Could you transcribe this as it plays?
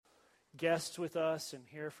guests with us and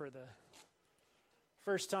here for the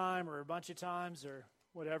first time or a bunch of times or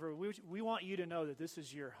whatever, we want you to know that this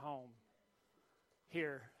is your home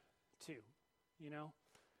here too, you know.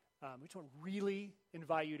 We just want to really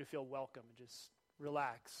invite you to feel welcome and just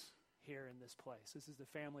relax here in this place. This is the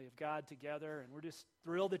family of God together, and we're just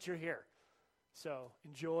thrilled that you're here. So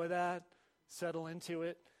enjoy that, settle into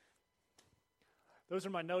it. Those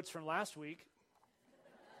are my notes from last week,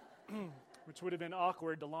 which would have been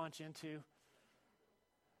awkward to launch into.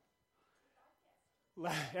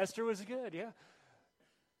 Esther was good, yeah.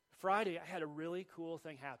 Friday, I had a really cool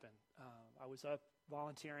thing happen. I was up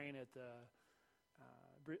volunteering at the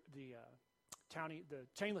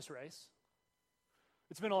chainless race.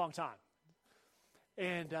 It's been a long time.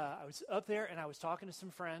 And I was up there, and I was talking to some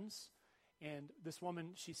friends, and this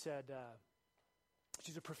woman, she said,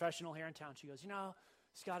 she's a professional here in town. She goes, you know,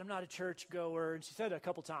 Scott, I'm not a church goer. And she said it a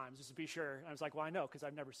couple times just to be sure. And I was like, well, I know, because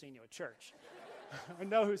I've never seen you at church. I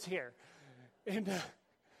know who's here. And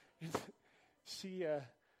she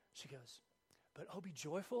goes, but oh, be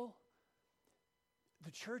joyful.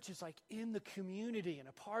 The church is like in the community and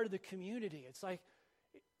a part of the community. It's like,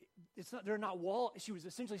 it's not, there are not walls. She was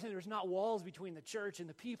essentially saying there's not walls between the church and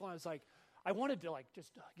the people. And I was like, I wanted to like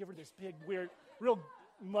just give her this big, weird, real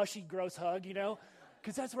mushy, gross hug, you know,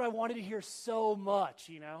 because that's what I wanted to hear so much,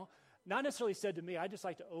 you know. Not necessarily said to me. I just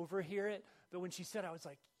like to overhear it. But when she said, I was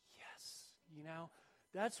like, yes, you know.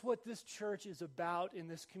 That's what this church is about in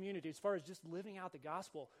this community as far as just living out the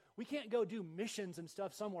gospel. We can't go do missions and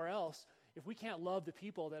stuff somewhere else if we can't love the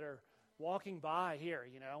people that are walking by here,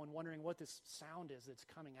 you know, and wondering what this sound is that's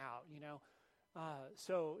coming out, you know.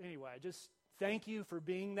 So anyway, just thank you for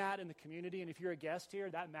being that in the community. And if you're a guest here,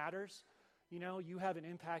 that matters. You know, you have an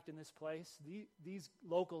impact in this place. These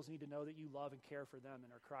locals need to know that you love and care for them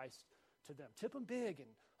and are Christ to them. Tip them big and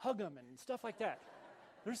hug them and stuff like that.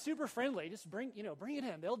 They're super friendly. Just bring it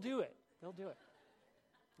in. They'll do it.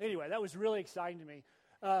 Anyway, that was really exciting to me.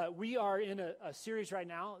 We are in a series right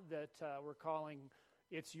now that we're calling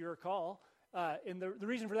It's Your Call. And the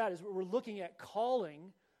reason for that is we're looking at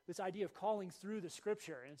calling, this idea of calling through the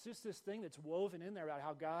Scripture. And it's just this thing that's woven in there about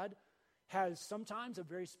how God has sometimes a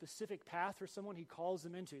very specific path for someone He calls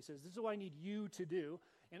them into. He says, this is what I need you to do.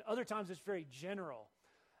 And other times it's very general.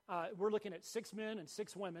 We're looking at 6 men and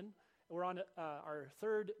 6 women. We're on our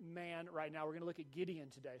third man right now. We're going to look at Gideon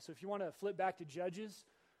today. So if you want to flip back to Judges,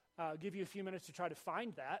 I'll give you a few minutes to try to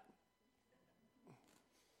find that.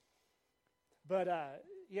 But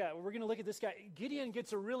we're going to look at this guy. Gideon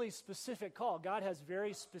gets a really specific call. God has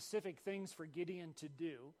very specific things for Gideon to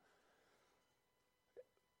do.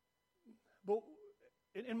 But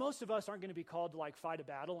and most of us aren't going to be called to like fight a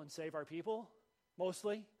battle and save our people,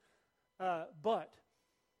 mostly. But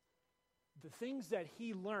the things that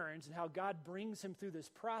he learns and how God brings him through this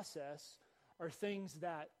process are things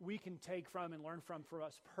that we can take from and learn from for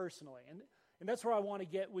us personally. And that's where I want to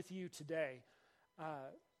get with you today.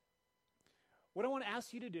 What I want to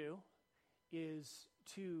ask you to do is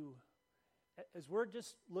to, as we're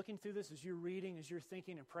just looking through this, as you're reading, as you're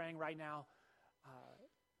thinking and praying right now,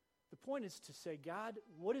 the point is to say, God,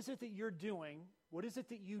 what is it that you're doing? What is it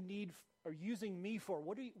that you need or using me for?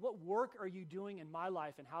 What work are you doing in my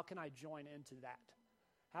life, and how can I join into that?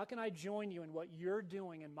 How can I join you in what you're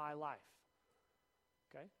doing in my life?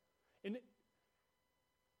 Okay? And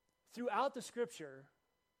throughout the Scripture,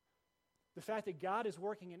 the fact that God is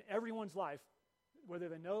working in everyone's life, whether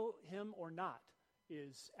they know Him or not,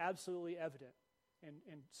 is absolutely evident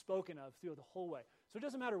and spoken of through the whole way. So it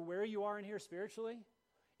doesn't matter where you are in here spiritually.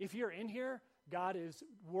 If you're in here, God is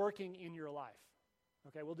working in your life.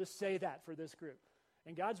 Okay, we'll just say that for this group.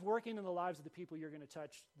 And God's working in the lives of the people you're going to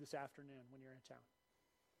touch this afternoon when you're in town.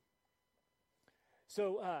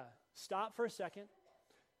 So stop for a second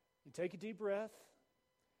and take a deep breath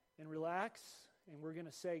and relax. And we're going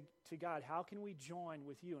to say to God, how can we join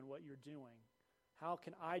with you in what you're doing? How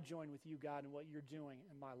can I join with you, God, in what you're doing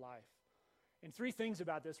in my life? And 3 things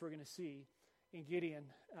about this we're going to see in Gideon.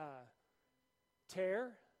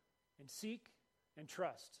 Tear and seek and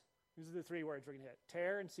trust. These are the 3 words we're going to hit.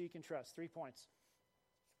 Tear and seek and trust. 3 points.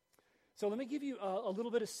 So let me give you a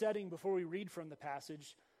little bit of setting before we read from the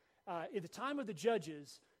passage. At the time of the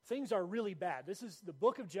Judges, things are really bad. This is the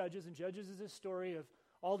book of Judges, and Judges is this story of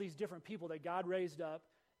all these different people that God raised up,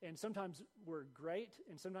 and sometimes were great,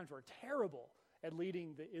 and sometimes were terrible at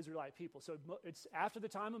leading the Israelite people. So it's after the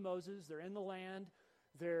time of Moses. They're in the land.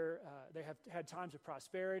 They have had times of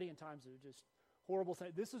prosperity and times of just horrible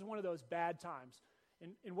things. This is one of those bad times.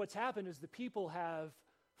 And what's happened is the people have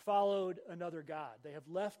followed another god. They have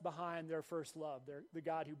left behind their first love, the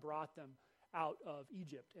God who brought them out of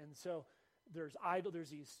Egypt. And so there's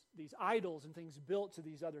these idols and things built to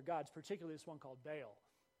these other gods, particularly this one called Baal.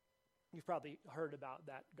 You've probably heard about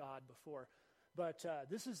that god before. But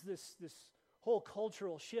this is this whole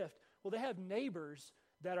cultural shift. Well, they have neighbors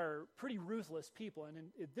that are pretty ruthless people. And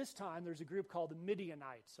at this time, there's a group called the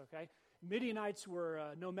Midianites, okay? Midianites were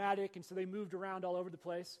nomadic, and so they moved around all over the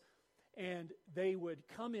place. And they would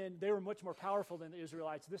come in. They were much more powerful than the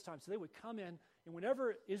Israelites at this time. So they would come in, and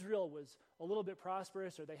whenever Israel was a little bit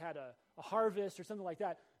prosperous or they had a harvest or something like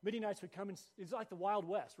that, Midianites would come in. It's like the Wild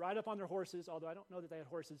West, ride up on their horses, although I don't know that they had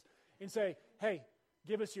horses, and say, hey,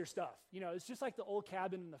 give us your stuff. It's just like the old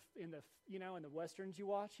cabin in the westerns you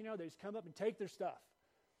watch. They just come up and take their stuff.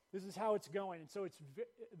 This is how it's going. And so it's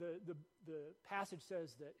the passage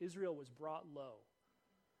says that Israel was brought low.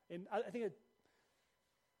 And I think it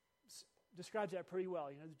describes that pretty well.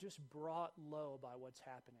 Just brought low by what's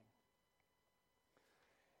happening.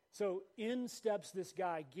 So in steps this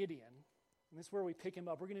guy, Gideon, and this is where we pick him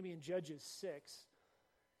up. We're going to be in Judges 6.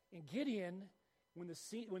 And Gideon, when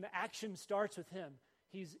the action starts with him,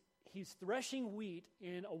 he's threshing wheat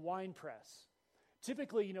in a wine press.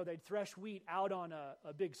 Typically, they'd thresh wheat out on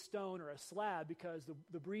a big stone or a slab because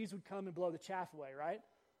the breeze would come and blow the chaff away, right?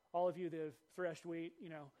 All of you that have threshed wheat,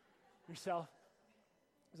 yourself.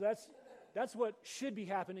 So that's what should be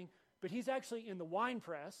happening. But he's actually in the wine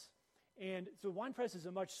press. And so the wine press is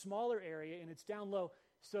a much smaller area, and it's down low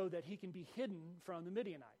so that he can be hidden from the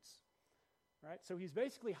Midianites, right? So he's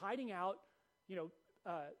basically hiding out,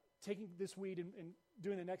 taking this wheat and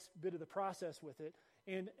doing the next bit of the process with it,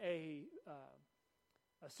 and a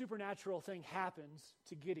supernatural thing happens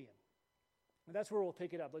to Gideon. And that's where we'll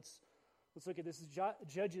pick it up. Let's look at this. This is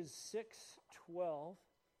Judges 6:12.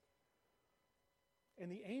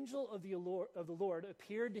 And the angel of the Lord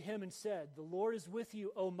appeared to him and said, "The Lord is with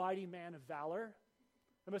you, O mighty man of valor."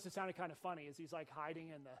 That must have sounded kind of funny as he's like hiding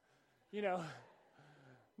in I'm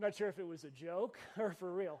not sure if it was a joke or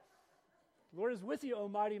for real. "The Lord is with you, O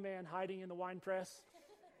mighty man, hiding in the winepress."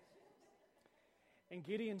 And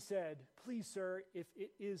Gideon said, "Please, sir, if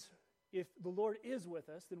the Lord is with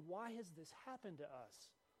us, then why has this happened to us?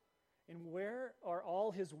 And where are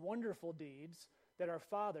all his wonderful deeds that our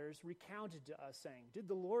fathers recounted to us, saying, did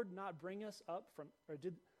the Lord not bring us up from, or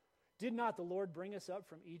did not the Lord bring us up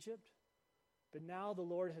from Egypt? But now the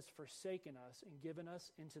Lord has forsaken us and given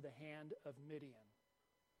us into the hand of Midian."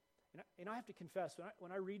 And I have to confess,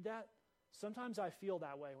 when I read that, sometimes I feel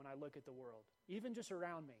that way when I look at the world, even just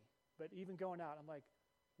around me, but even going out, I'm like,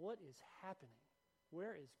 what is happening?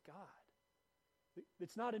 Where is God?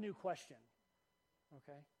 It's not a new question,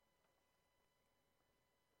 okay?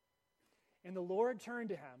 And the Lord turned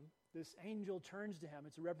to him, this angel turns to him,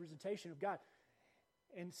 it's a representation of God,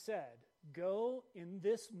 and said, "Go in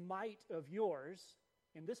this might of yours,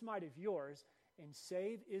 and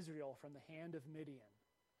save Israel from the hand of Midian.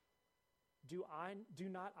 Do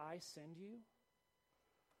not I send you?"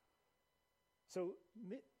 So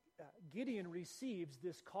Gideon receives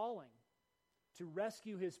this calling to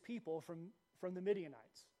rescue his people from the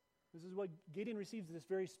Midianites. This is what Gideon receives, this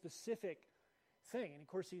very specific thing. And of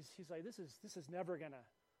course he's like, this is never gonna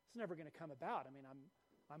come about. I mean,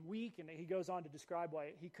 I'm weak, and he goes on to describe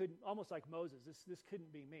why he couldn't, almost like Moses, this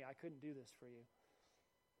couldn't be me. I couldn't do this for you.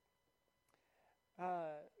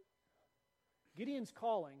 Gideon's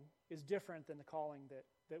calling is different than the calling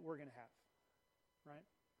that we're going to have, right?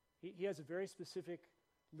 He has a very specific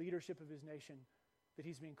leadership of his nation that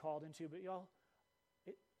he's being called into. But y'all,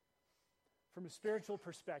 from a spiritual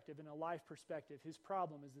perspective and a life perspective, his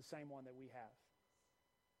problem is the same one that we have.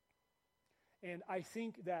 And I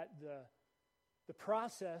think that the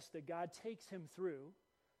process that God takes him through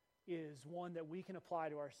is one that we can apply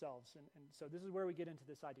to ourselves. And so this is where we get into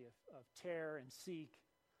this idea of tear and seek.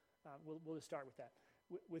 We'll just start with that.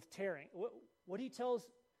 With tearing, what he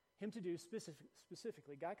tells him to do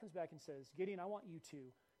specifically, God comes back and says, "Gideon, I want you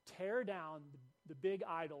to tear down the big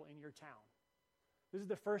idol in your town." This is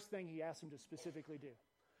the first thing he asks him to specifically do.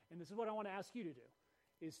 And this is what I want to ask you to do,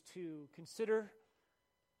 is to consider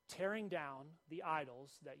tearing down the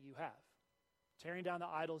idols that you have. Tearing down the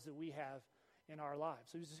idols that we have in our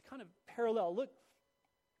lives. So it's just kind of parallel. Look,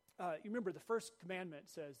 you remember the first commandment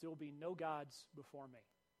says, "There will be no gods before me,"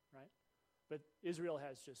 right? But Israel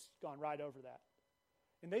has just gone right over that.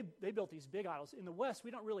 And they built these big idols. In the West,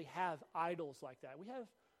 we don't really have idols like that. We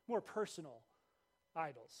have more personal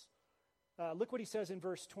idols. Look what he says in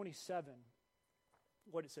verse 27,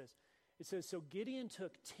 what it says. It says, "So Gideon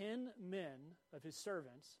took 10 men of his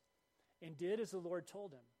servants and did as the Lord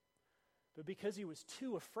told him. But because he was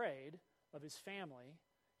too afraid of his family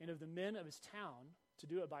and of the men of his town to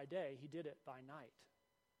do it by day, he did it by night."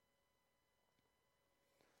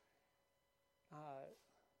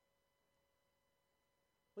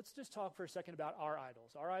 let's just talk for a second about our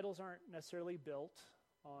idols. Our idols aren't necessarily built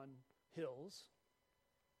on hills.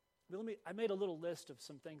 But I made a little list of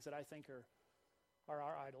some things that I think are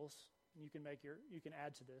our idols. You can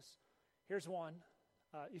add to this. Here's one.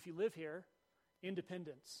 If you live here,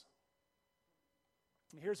 independence.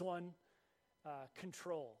 And here's one,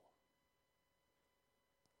 control,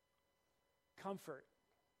 comfort,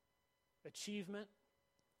 achievement,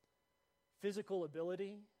 physical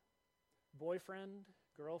ability, boyfriend,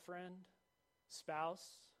 girlfriend, spouse,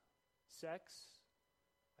 sex,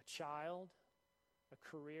 a child, a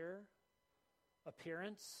career,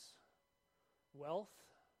 appearance, wealth,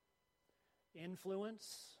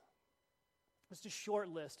 influence. It's a short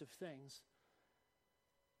list of things.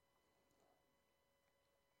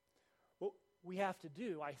 What we have to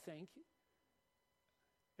do, I think,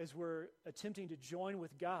 as we're attempting to join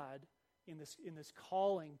with God in this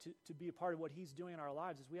calling to be a part of what He's doing in our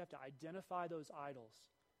lives, is we have to identify those idols.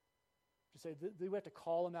 To say, we have to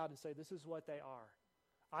call them out and say, this is what they are.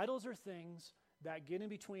 Idols are things that get in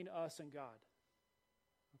between us and God.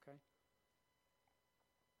 Okay?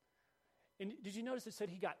 And did you notice it said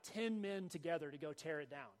He got 10 men together to go tear it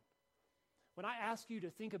down? When I ask you to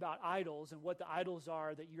think about idols and what the idols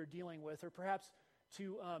are that you're dealing with, or perhaps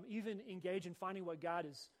to even engage in finding what God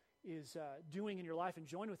is doing in your life and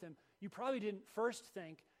join with Him, you probably didn't first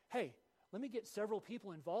think, hey, let me get several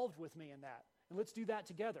people involved with me in that, and let's do that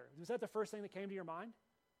together. Was that the first thing that came to your mind?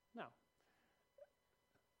 No.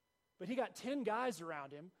 But He got 10 guys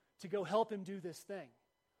around Him to go help Him do this thing.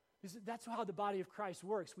 That's how the body of Christ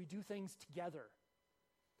works. We do things together.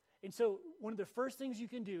 And so one of the first things you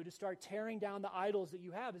can do to start tearing down the idols that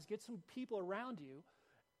you have is get some people around you.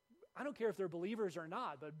 I don't care if they're believers or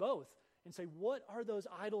not, but both. And say, what are those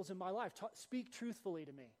idols in my life? Speak truthfully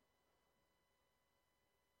to me.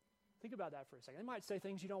 Think about that for a second. They might say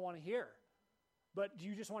things you don't want to hear. But do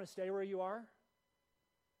you just want to stay where you are?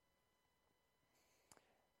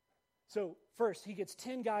 So first, he gets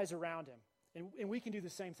 10 guys around him. And we can do the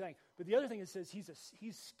same thing. But the other thing, it says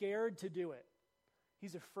he's scared to do it.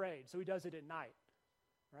 He's afraid, so he does it at night,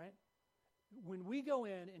 right? When we go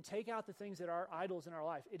in and take out the things that are idols in our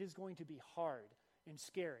life, it is going to be hard and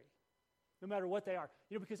scary, no matter what they are.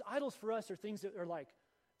 Because idols for us are things that are like,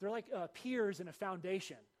 they're like piers in a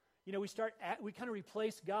foundation. We kind of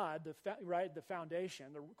replace God, the foundation,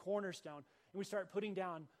 the cornerstone, and we start putting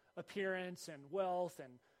down appearance and wealth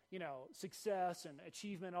and, success and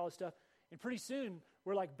achievement, all this stuff. And pretty soon,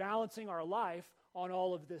 we're like balancing our life on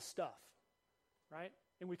all of this stuff, right?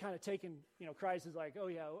 And we kind of taken, Christ is like, oh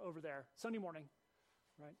yeah, over there, Sunday morning,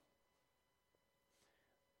 right?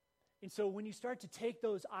 And so when you start to take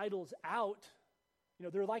those idols out,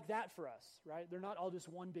 they're like that for us, right? They're not all just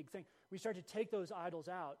one big thing. We start to take those idols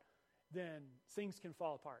out, then things can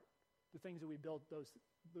fall apart. The things that we built,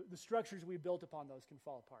 the structures we built upon those can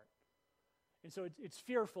fall apart. And so it's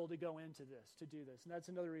fearful to go into this, to do this. And that's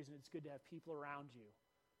another reason it's good to have people around you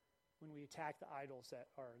when we attack the idols that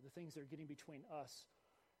are the things that are getting between us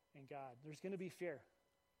and God. There's going to be fear.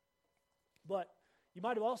 But you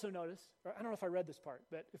might have also noticed, or I don't know if I read this part,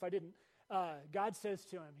 but if I didn't, God says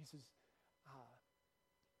to him, He says,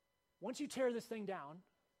 once you tear this thing down,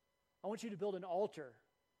 I want you to build an altar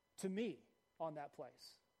to me on that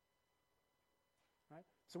place. Right?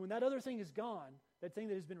 So when that other thing is gone, that thing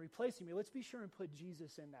that has been replacing me, let's be sure and put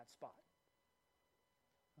Jesus in that spot.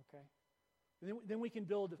 Okay? And then we can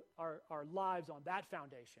build our lives on that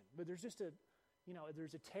foundation. But there's just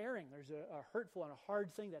there's a tearing, there's a hurtful and a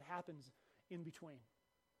hard thing that happens in between.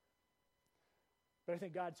 But I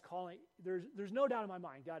think God's calling, there's no doubt in my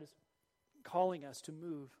mind, God is calling us to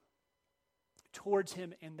move towards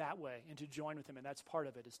Him in that way and to join with Him, and that's part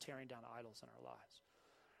of it, is tearing down the idols in our lives.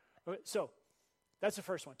 Okay, so that's the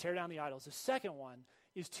first one, tear down the idols. The second one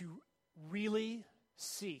is to really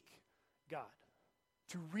seek God,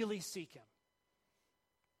 to really seek Him.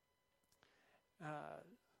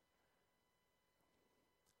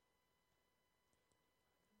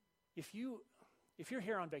 If you're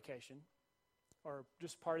here on vacation, or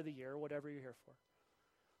just part of the year, whatever you're here for,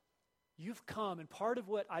 you've come, and part of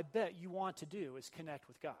what I bet you want to do is connect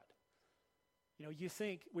with God.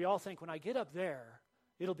 We all think, when I get up there,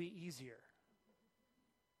 it'll be easier.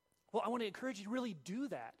 Well, I want to encourage you to really do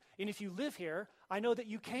that. And if you live here, I know that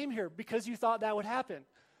you came here because you thought that would happen.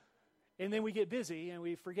 And then we get busy and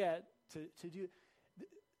we forget to do.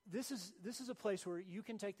 This is a place where you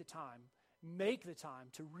can take the time, make the time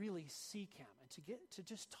to really seek Him and to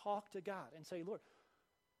just talk to God and say, Lord,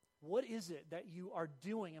 what is it that you are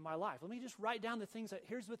doing in my life? Let me just write down the things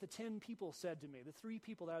here's what the 10 people said to me, the 3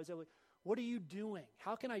 people that I was able to, What are you doing?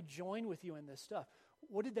 How can I join with you in this stuff?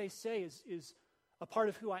 What did they say is a part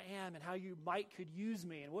of who I am and how you could use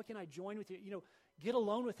me, and what can I join with you? Get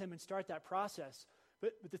alone with him and start that process.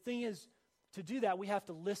 But the thing is, to do that, we have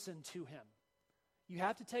to listen to him. You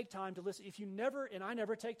have to take time to listen. If you never, and I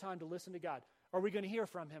never take time to listen to God, are we going to hear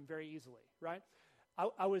from him very easily, right?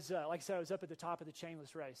 I was, like I said, I was up at the top of the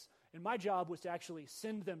chainless race, and my job was to actually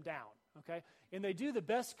send them down, okay? And they do the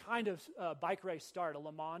best kind of bike race start, a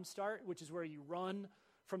Le Mans start, which is where you run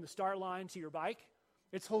from the start line to your bike.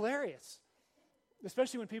 It's hilarious,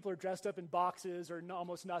 especially when people are dressed up in boxes or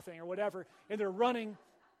almost nothing or whatever, and they're running.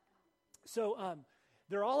 So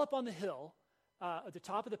they're all up on the hill at the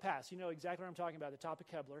top of the pass. You know exactly what I'm talking about, the top of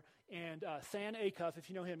Kebler. And Than Acuff, if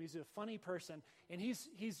you know him, he's a funny person. And he's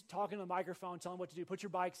talking to the microphone, telling them what to do. Put your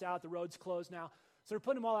bikes out. The road's closed now. So they're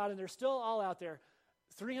putting them all out, and they're still all out there.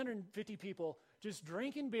 350 people just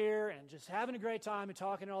drinking beer and just having a great time and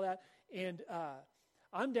talking and all that. And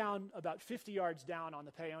I'm down about 50 yards down on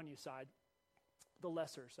the Paonia side, the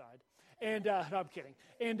lesser side. And no, I'm kidding.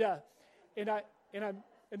 And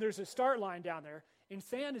there's a start line down there. And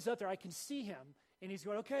Than is up there. I can see him. And he's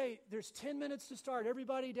going, okay, there's 10 minutes to start.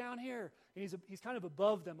 Everybody down here. And he's kind of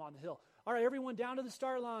above them on the hill. All right, everyone down to the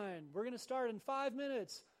start line. We're going to start in 5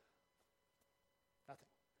 minutes. Nothing.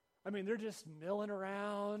 I mean, they're just milling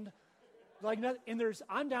around. Like nothing. And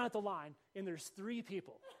I'm down at the line, and there's 3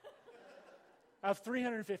 people. I have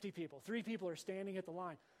 350 people. 3 people are standing at the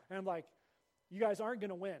line. And I'm like, you guys aren't going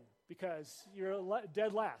to win because you're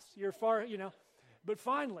dead last. You're far, But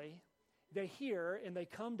finally, they hear and they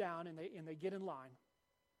come down and they get in line.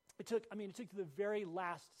 It took to the very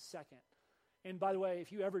last second. And by the way,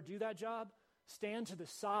 if you ever do that job, stand to the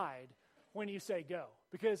side when you say go,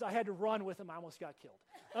 because I had to run with them. I almost got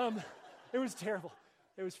killed. It was terrible.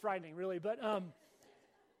 It was frightening, really. But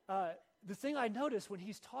the thing I noticed when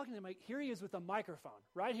he's talking to them, here he is with a microphone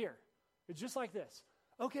right here. It's just like this.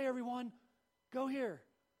 Okay, everyone, go here.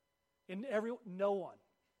 And no one,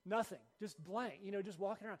 nothing, just blank, just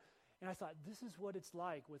walking around. And I thought, this is what it's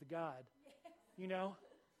like with God,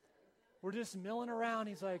 We're just milling around.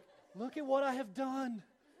 He's like, look at what I have done.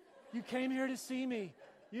 You came here to see me,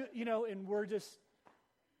 and we're just,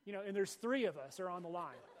 and there's 3 of us are on the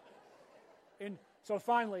line. And so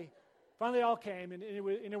finally they all came, and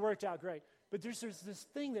it worked out great. But there's this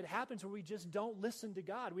thing that happens where we just don't listen to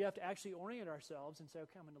God. We have to actually orient ourselves and say,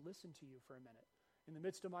 okay, I'm going to listen to you for a minute in the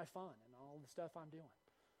midst of my fun and all the stuff I'm doing,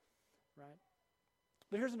 right?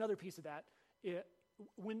 But here's another piece of that.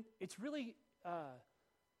 When it's really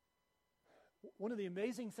one of the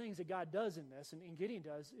amazing things that God does in this, and Gideon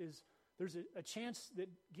does, is there's a chance that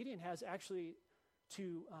Gideon has actually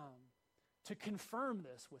to confirm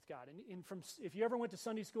this with God. And if you ever went to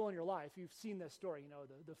Sunday school in your life, you've seen this story.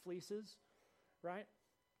 The fleeces, right?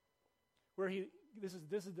 Where this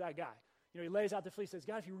is that guy. He lays out the fleece. Says,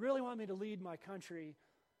 God, if you really want me to lead my country,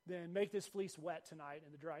 then make this fleece wet tonight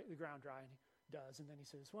and the ground dry. And he does. And then he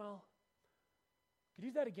says, well, could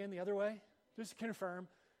you do that again the other way? Just to confirm.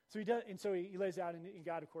 So he does, and so he lays out, and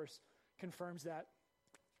God, of course, confirms that.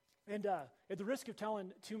 And at the risk of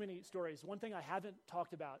telling too many stories, one thing I haven't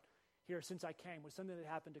talked about here since I came was something that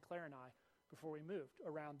happened to Claire and I before we moved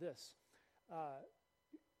around this.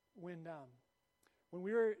 When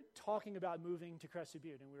we were talking about moving to Crested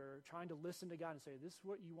Butte, and we were trying to listen to God and say, this is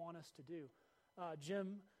what you want us to do,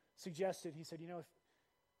 Jim suggested, he said, if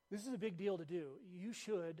this is a big deal to do, you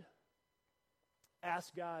should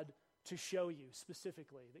ask God to show you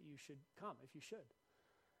specifically that you should come, if you should.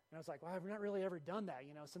 And I was like, well, I've not really ever done that,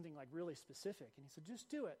 something like really specific. And he said, just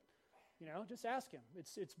do it. Just ask him.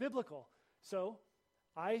 It's biblical. So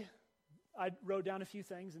I wrote down a few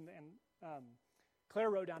things, and Claire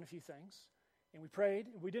wrote down a few things, and we prayed.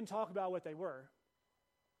 We didn't talk about what they were.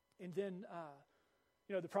 And then,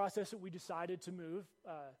 the process that we decided to move,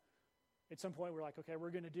 at some point we're like, okay, we're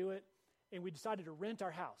going to do it. And we decided to rent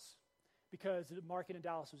our house because the market in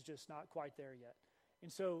Dallas was just not quite there yet. And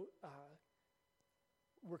so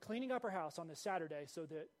we're cleaning up our house on this Saturday so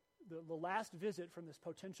that the last visit from this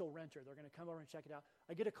potential renter, they're going to come over and check it out.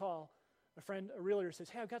 I get a call. A realtor says,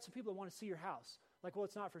 hey, I've got some people that want to see your house. Like, well,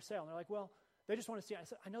 it's not for sale. And they're like, well, they just want to see it. I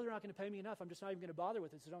said, I know they're not going to pay me enough. I'm just not even going to bother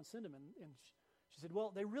with it, so don't send them. And she said,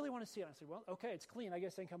 well, they really want to see it. I said, well, okay, it's clean. I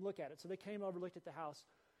guess they can come look at it. So they came over, looked at the house,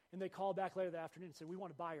 and they called back later that afternoon and said, we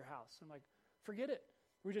want to buy your house. I'm like, forget it.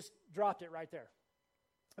 We just dropped it right there.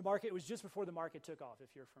 It was just before the market took off,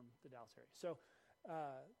 if you're from the Dallas area. So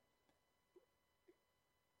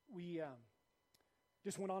we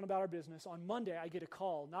just went on about our business. On Monday, I get a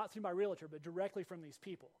call, not through my realtor, but directly from these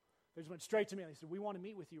people. They just went straight to me, and they said, we want to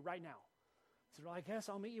meet with you right now. I said, well, I guess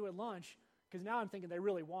I'll meet you at lunch. because now I'm thinking they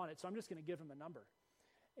really want it, so I'm just going to give them a number.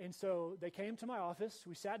 And so they came to my office.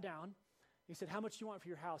 We sat down. He said, how much do you want for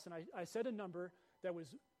your house? And I said a number that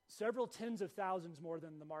was several tens of thousands more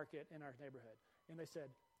than the market in our neighborhood. And they said,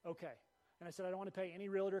 okay. And I said, I don't want to pay any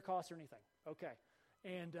realtor costs or anything. Okay.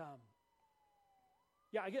 And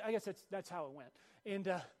I guess that's how it went. And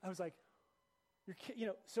I was like,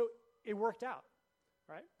 so it worked out,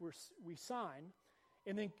 right? We sign.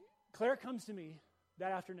 And then Claire comes to me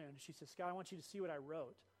that afternoon. She says, Scott, I want you to see what I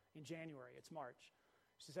wrote in January. It's March.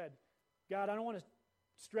 She said, God, I don't want to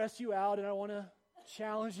stress you out, and I don't want to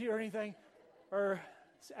challenge you or anything or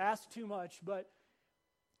ask too much, but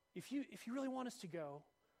if you really want us to go,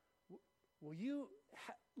 will you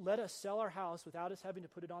let us sell our house without us having to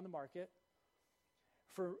put it on the market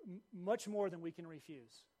for much more than we can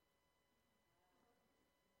refuse?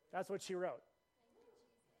 That's what she wrote.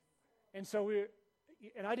 And so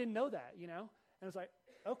and I didn't know that, And I was like,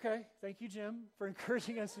 okay, thank you, Jim, for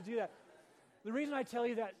encouraging us to do that. The reason I tell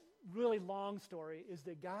you that really long story is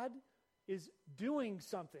that God is doing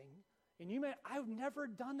something, and I've never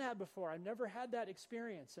done that before. I've never had that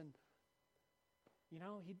experience, and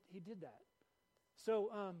he did that.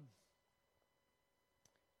 So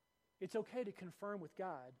it's okay to confirm with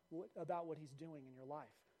God about what he's doing in your life.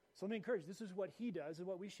 So let me encourage you, this is what he does and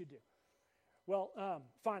what we should do. Well,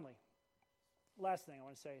 finally, last thing I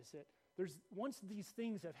want to say is that once these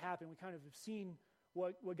things have happened, we kind of have seen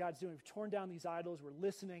what God's doing. We've torn down these idols. We're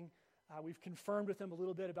listening. We've confirmed with him a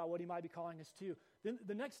little bit about what he might be calling us to. Then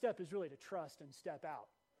the next step is really to trust and step out.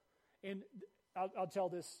 And I'll tell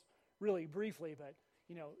this really briefly, but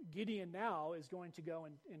Gideon now is going to go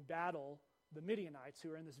and battle the Midianites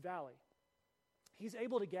who are in this valley. He's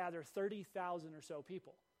able to gather 30,000 or so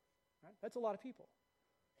people. Right? That's a lot of people.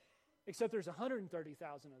 Except there's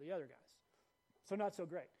 130,000 of the other guys. So not so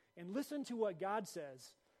great. And listen to what God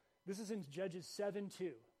says. This is in Judges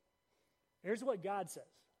 7:2. Here's what God says.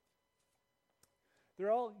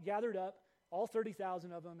 They're all gathered up, all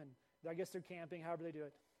 30,000 of them, and I guess they're camping, however they do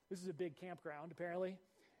it. This is a big campground, apparently.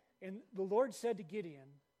 And the Lord said to Gideon,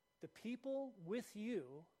 the people with you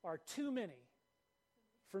are too many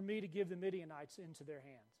for me to give the Midianites into their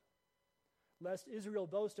hands, lest Israel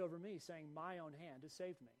boast over me, saying, my own hand has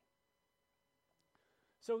saved me.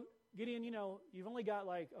 So, Gideon, you've only got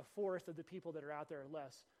like a fourth of the people that are out there or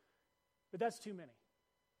less, but that's too many.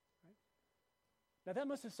 Right? Now, that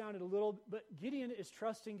must have sounded a little, but Gideon is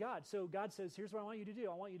trusting God. So God says, here's what I want you to do.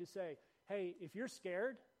 I want you to say, hey, if you're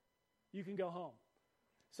scared, you can go home.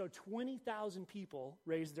 So 20,000 people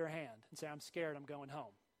raise their hand and say, I'm scared, I'm going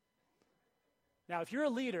home. Now, if you're a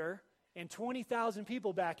leader and 20,000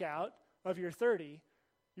 people back out of your 30,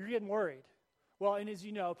 you're getting worried. Well, and as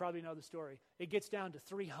you know, probably know the story, it gets down to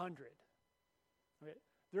 300. Okay?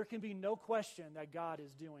 There can be no question that God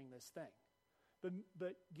is doing this thing.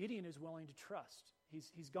 But Gideon is willing to trust.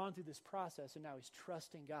 He's gone through this process, and now he's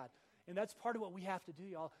trusting God. And that's part of what we have to do,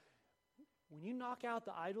 y'all. When you knock out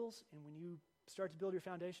the idols and when you start to build your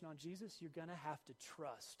foundation on Jesus, you're going to have to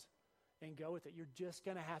trust and go with it. You're just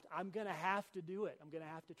going to have to. I'm going to have to do it. I'm going to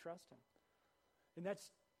have to trust him. And that's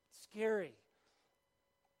scary.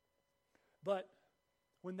 But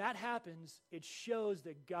when that happens, it shows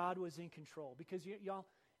that God was in control. Because, y'all,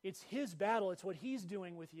 it's his battle. It's what he's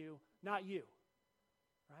doing with you, not you.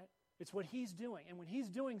 Right? It's what he's doing. And when he's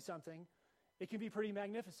doing something, it can be pretty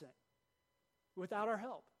magnificent without our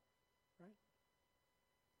help. Right?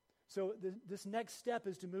 So this next step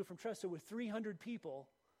is to move from trust. So with 300 people,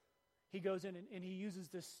 he goes in and he uses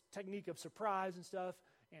this technique of surprise and stuff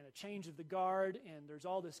and a change of the guard, and there's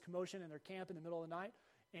all this commotion in their camp in the middle of the night,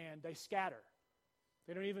 and they scatter.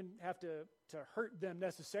 They don't even have to hurt them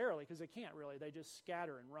necessarily because they can't really. They just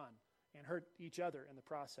scatter and run and hurt each other in the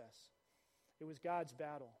process. It was God's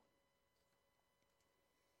battle.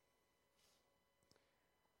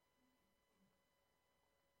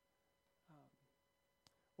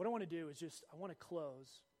 What I want to do is I want to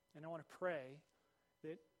close, and I want to pray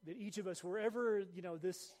that each of us, wherever,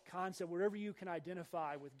 this concept, wherever you can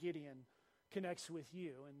identify with Gideon, connects with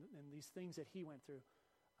you and these things that he went through.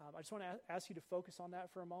 I just want to ask you to focus on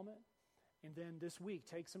that for a moment. And then this week,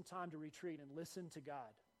 take some time to retreat and listen to God.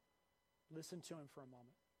 Listen to him for a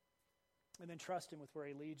moment. And then trust him with where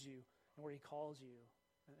he leads you and where he calls you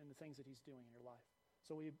and the things that he's doing in your life.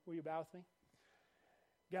 So will you bow with me?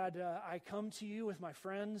 God, I come to you with my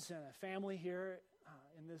friends and a family here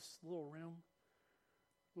in this little room.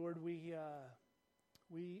 Lord, we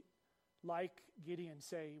like Gideon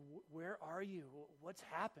say, where are you? What's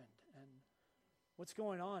happened? And what's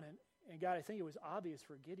going on? And God, I think it was obvious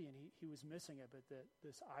for Gideon. He was missing it, but that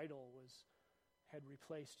this idol had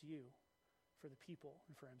replaced you for the people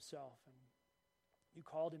and for himself. And You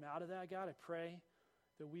called him out of that, God. I pray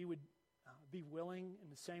that we would be willing in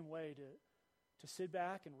the same way to sit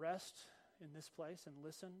back and rest in this place and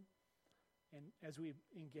listen. And as we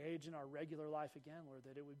engage in our regular life again, Lord,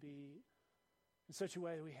 that it would be in such a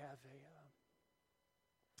way that we have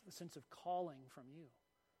a sense of calling from you,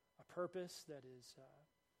 a purpose that is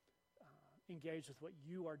engaged with what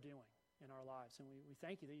you are doing in our lives. And we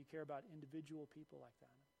thank you that you care about individual people like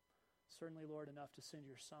that. Certainly, Lord, enough to send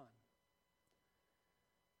your Son.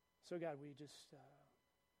 So, God, we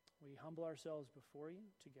humble ourselves before you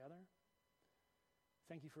together.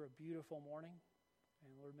 Thank you for a beautiful morning.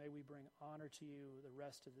 And, Lord, may we bring honor to you the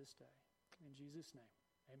rest of this day. In Jesus' name,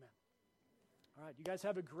 amen. All right, you guys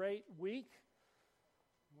have a great week.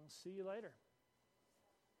 We'll see you later.